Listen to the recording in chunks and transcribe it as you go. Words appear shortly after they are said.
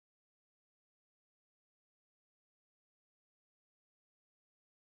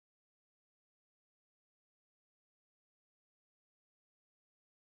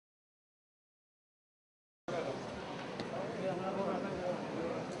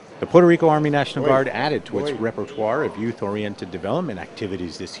The Puerto Rico Army National Guard added to its repertoire of youth-oriented development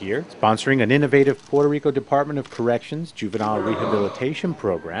activities this year, sponsoring an innovative Puerto Rico Department of Corrections juvenile rehabilitation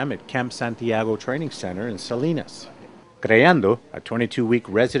program at Camp Santiago Training Center in Salinas. CREANDO, a 22-week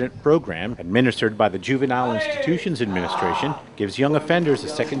resident program administered by the Juvenile Institutions Administration, gives young offenders a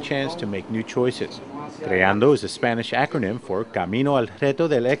second chance to make new choices. CREANDO is a Spanish acronym for Camino al Reto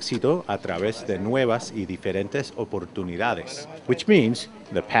del Éxito a través de nuevas y diferentes oportunidades, which means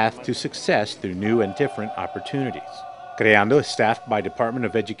the path to success through new and different opportunities. CREANDO is staffed by Department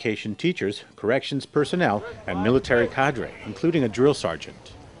of Education teachers, corrections personnel, and military cadre, including a drill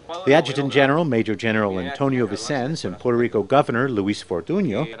sergeant. The Adjutant General, Major General Antonio Vicens, and Puerto Rico Governor Luis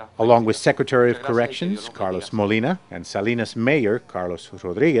Fortuño, along with Secretary of Corrections Carlos Molina and Salinas Mayor Carlos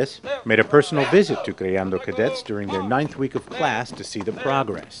Rodriguez, made a personal visit to CREANDO cadets during their 9th week of class to see the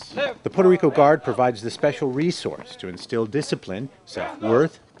progress. The Puerto Rico Guard provides the special resource to instill discipline,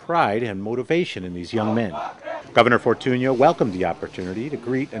 self-worth, pride, and motivation in these young men. Governor Fortuño welcomed the opportunity to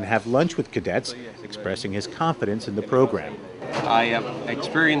greet and have lunch with cadets, expressing his confidence in the program. I have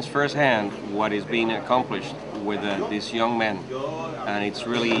experienced firsthand what is being accomplished with these young men, and it's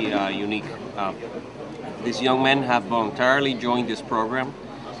really unique. These young men have voluntarily joined this program.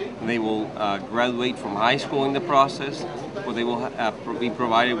 They will graduate from high school in the process, where they will be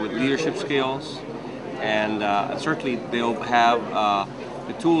provided with leadership skills, and certainly they'll have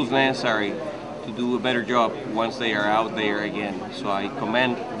the tools necessary to do a better job once they are out there again. So I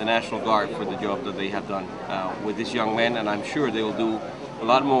commend the National Guard for the job that they have done with these young men, and I'm sure they will do a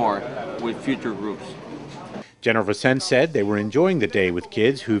lot more with future groups. General Vicens said they were enjoying the day with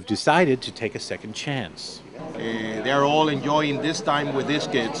kids who've decided to take a second chance. They're all enjoying this time with these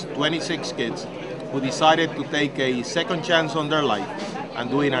kids, 26 kids, who decided to take a second chance on their life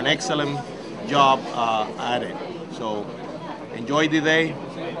and doing an excellent job at it. So enjoy the day.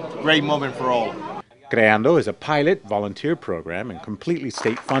 Great moment for all. CREANDO is a pilot volunteer program and completely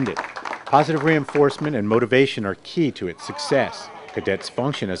state-funded. Positive reinforcement and motivation are key to its success. Cadets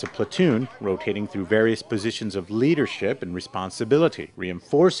function as a platoon, rotating through various positions of leadership and responsibility,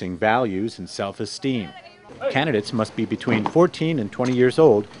 reinforcing values and self-esteem. Candidates must be between 14 and 20 years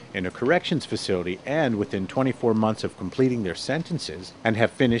old in a corrections facility and within 24 months of completing their sentences and have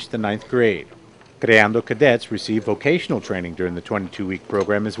finished the 9th grade. CREANDO cadets receive vocational training during the 22-week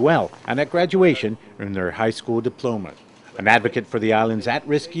program as well, and at graduation earn their high school diploma. An advocate for the island's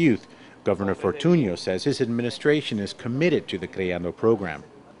at-risk youth, Governor Fortuño says his administration is committed to the CREANDO program.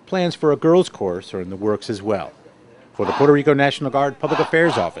 Plans for a girls' course are in the works as well. For the Puerto Rico National Guard Public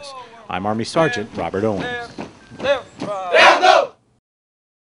Affairs Office, I'm Army Sergeant Robert Owens.